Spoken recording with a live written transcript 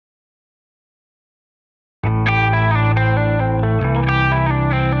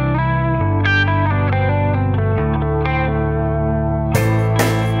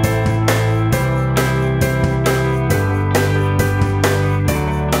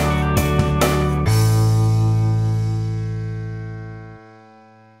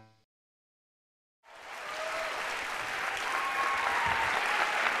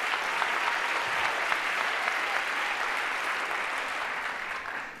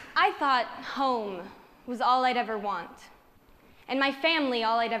I thought home was all I'd ever want, and my family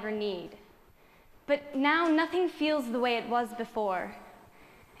all I'd ever need. But now nothing feels the way it was before,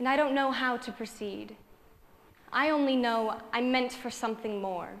 and I don't know how to proceed. I only know I'm meant for something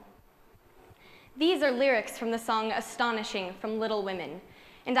more. These are lyrics from the song Astonishing from Little Women,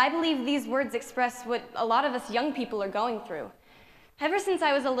 and I believe these words express what a lot of us young people are going through. Ever since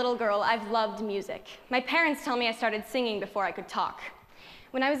I was a little girl, I've loved music. My parents tell me I started singing before I could talk.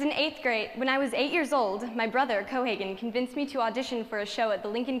 When I was 8 years old, my brother, Cohagen, convinced me to audition for a show at the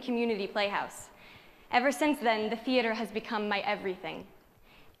Lincoln Community Playhouse. Ever since then, the theater has become my everything.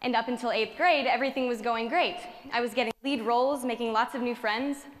 And up until 8th grade, everything was going great. I was getting lead roles, making lots of new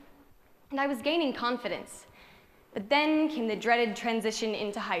friends, and I was gaining confidence. But then came the dreaded transition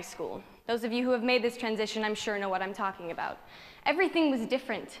into high school. Those of you who have made this transition, I'm sure know what I'm talking about. Everything was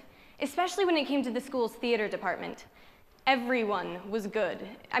different, especially when it came to the school's theater department. Everyone was good.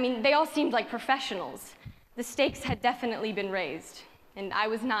 I mean, they all seemed like professionals. The stakes had definitely been raised, and I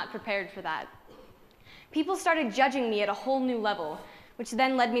was not prepared for that. People started judging me at a whole new level, which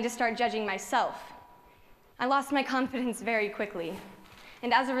then led me to start judging myself. I lost my confidence very quickly,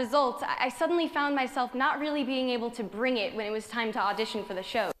 and as a result, I suddenly found myself not really being able to bring it when it was time to audition for the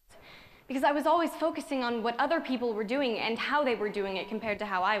shows, because I was always focusing on what other people were doing and how they were doing it compared to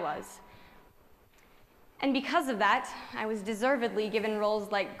how I was. And because of that, I was deservedly given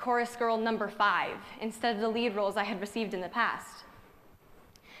roles like chorus girl number 5 instead of the lead roles I had received in the past.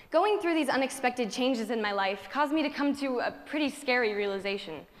 Going through these unexpected changes in my life caused me to come to a pretty scary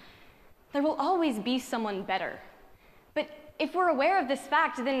realization. There will always be someone better. But if we're aware of this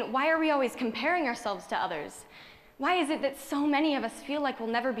fact, then why are we always comparing ourselves to others? Why is it that so many of us feel like we'll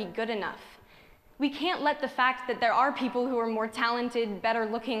never be good enough? We can't let the fact that there are people who are more talented, better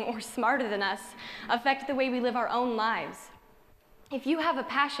looking, or smarter than us affect the way we live our own lives. If you have a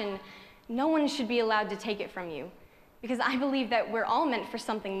passion, no one should be allowed to take it from you, because I believe that we're all meant for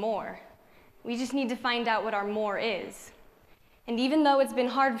something more. We just need to find out what our more is. And even though it's been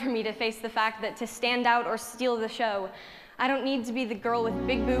hard for me to face the fact that to stand out or steal the show, I don't need to be the girl with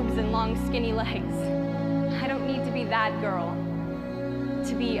big boobs and long, skinny legs. I don't need to be that girl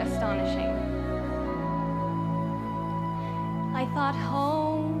to be astonishing. I thought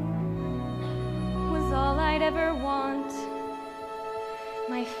home was all I'd ever want,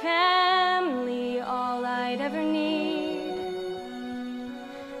 my family all I'd ever need.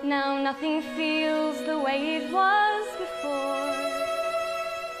 Now nothing feels the way it was before,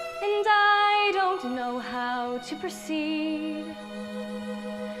 and I don't know how to proceed.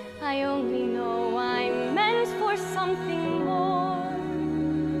 I only know I'm meant for something more.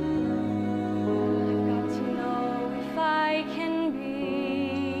 I've got to know if I can be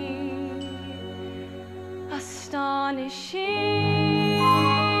astonishing.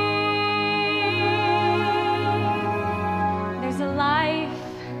 There's a life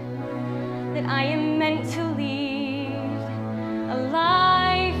that I am meant to lead, a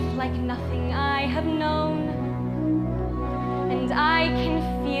life like nothing I have known, and I can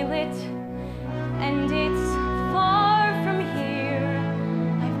feel it, and it's far from here.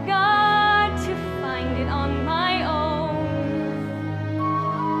 I've got to find it on my own.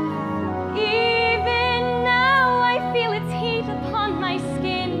 Even now I feel its heat upon my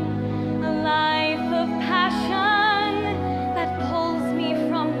skin, a life of passion that pulls me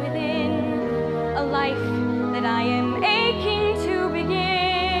from within, a life that I am aching to begin.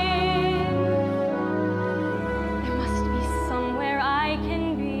 There must be somewhere I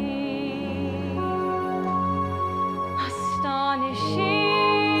can be astonishing,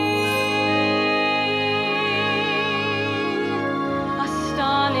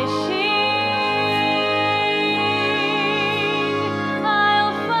 astonishing.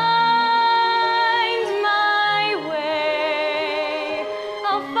 I'll find my way.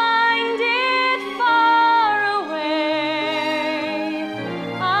 I'll find it far away.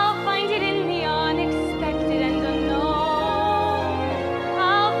 I'll find it in the unexpected and unknown.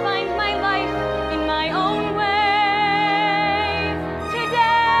 I'll find my life in my own way.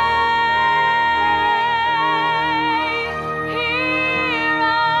 Today, here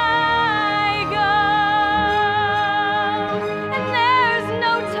I go, and there's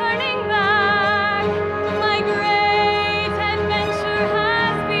no turning back. My great adventure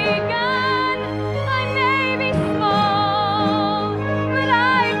has begun. I may be small, but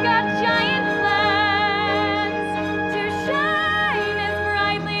I've got giant plans to shine as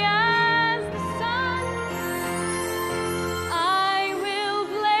brightly as the sun. I will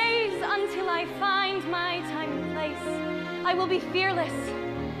blaze until I find my time and place. I will be fearless,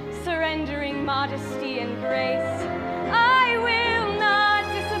 surrendering modesty and grace.